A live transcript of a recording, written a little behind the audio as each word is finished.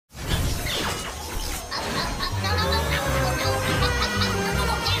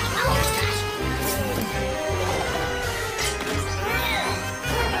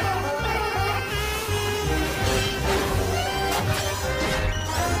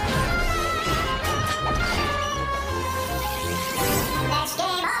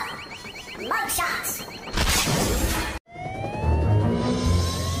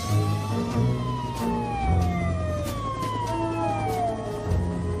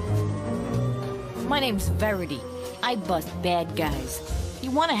My name's Verity. I bust bad guys.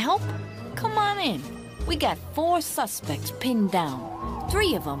 You want to help? Come on in. We got 4 suspects pinned down.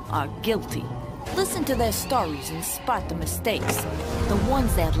 3 of them are guilty. Listen to their stories and spot the mistakes. The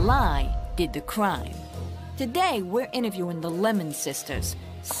ones that lie did the crime. Today, we're interviewing the Lemon Sisters.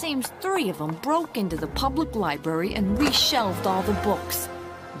 Seems 3 of them broke into the public library and reshelved all the books.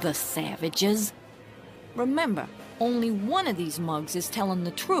 The savages. Remember, only one of these mugs is telling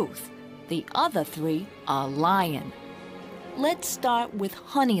the truth. The other 3 are lying. Let's start with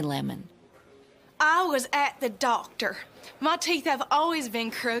Honey Lemon. I was at the doctor. My teeth have always been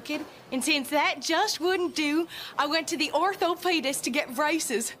crooked, and since that just wouldn't do, I went to the orthopedist to get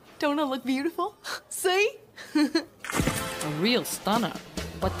braces. Don't I look beautiful? See? A real stunner.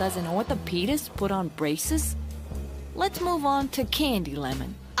 But does an orthopedist put on braces? Let's move on to Candy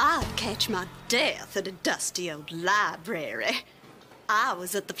Lemon. I'd catch my death at a dusty old library. I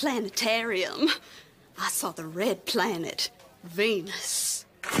was at the planetarium. I saw the red planet, Venus.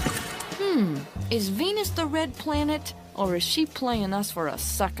 Is Venus the red planet, or is she playing us for a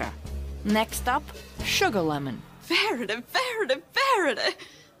sucker? Next up, Sugar Lemon. Verity, Verity, Verity!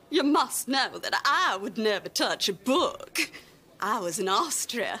 You must know that I would never touch a book. I was in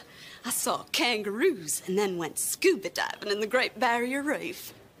Austria. I saw kangaroos and then went scuba diving in the Great Barrier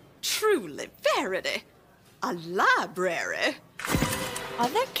Reef. Truly, Verity, a library. Are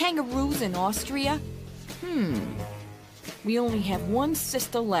there kangaroos in Austria? We only have one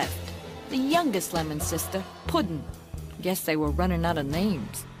sister left. The youngest Lemon sister, Puddin'. Guess they were running out of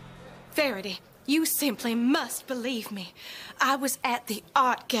names. Verity, you simply must believe me. I was at the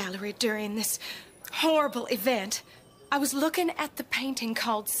art gallery during this horrible event. I was looking at the painting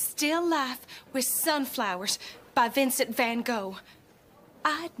called Still Life with Sunflowers by Vincent van Gogh.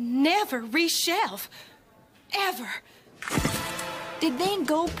 I'd never reshelve. Ever. Did Van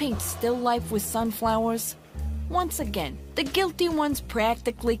Gogh paint still life with sunflowers? Once again, the guilty ones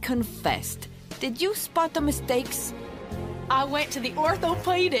practically confessed. Did you spot the mistakes? I went to the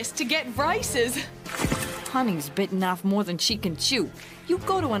orthopedist to get braces. Honey's bitten off more than she can chew. You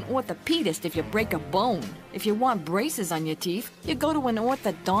go to an orthopedist if you break a bone. If you want braces on your teeth, you go to an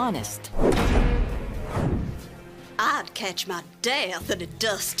orthodontist. I'd catch my death at a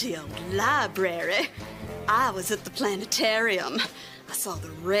dusty old library. I was at the planetarium. I saw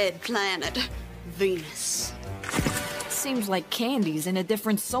the red planet, Venus. Seems like Candy's in a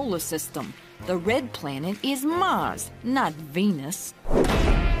different solar system. The red planet is Mars, not Venus.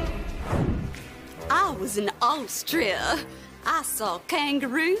 I was in Austria. I saw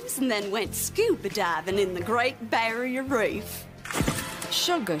kangaroos and then went scuba diving in the Great Barrier Reef.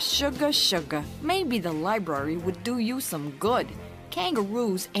 Sugar, sugar, sugar. Maybe the library would do you some good.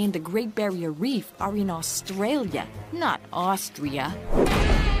 Kangaroos and the Great Barrier Reef are in Australia, not Austria.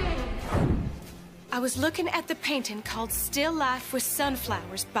 I was looking at the painting called Still Life with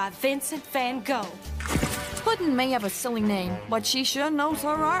Sunflowers by Vincent van Gogh. Puddin' may have a silly name, but she sure knows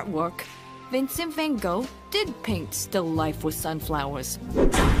her artwork. Vincent van Gogh did paint still life with sunflowers.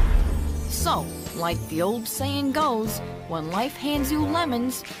 So, like the old saying goes, when life hands you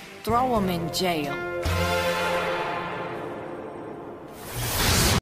lemons, throw 'em in jail.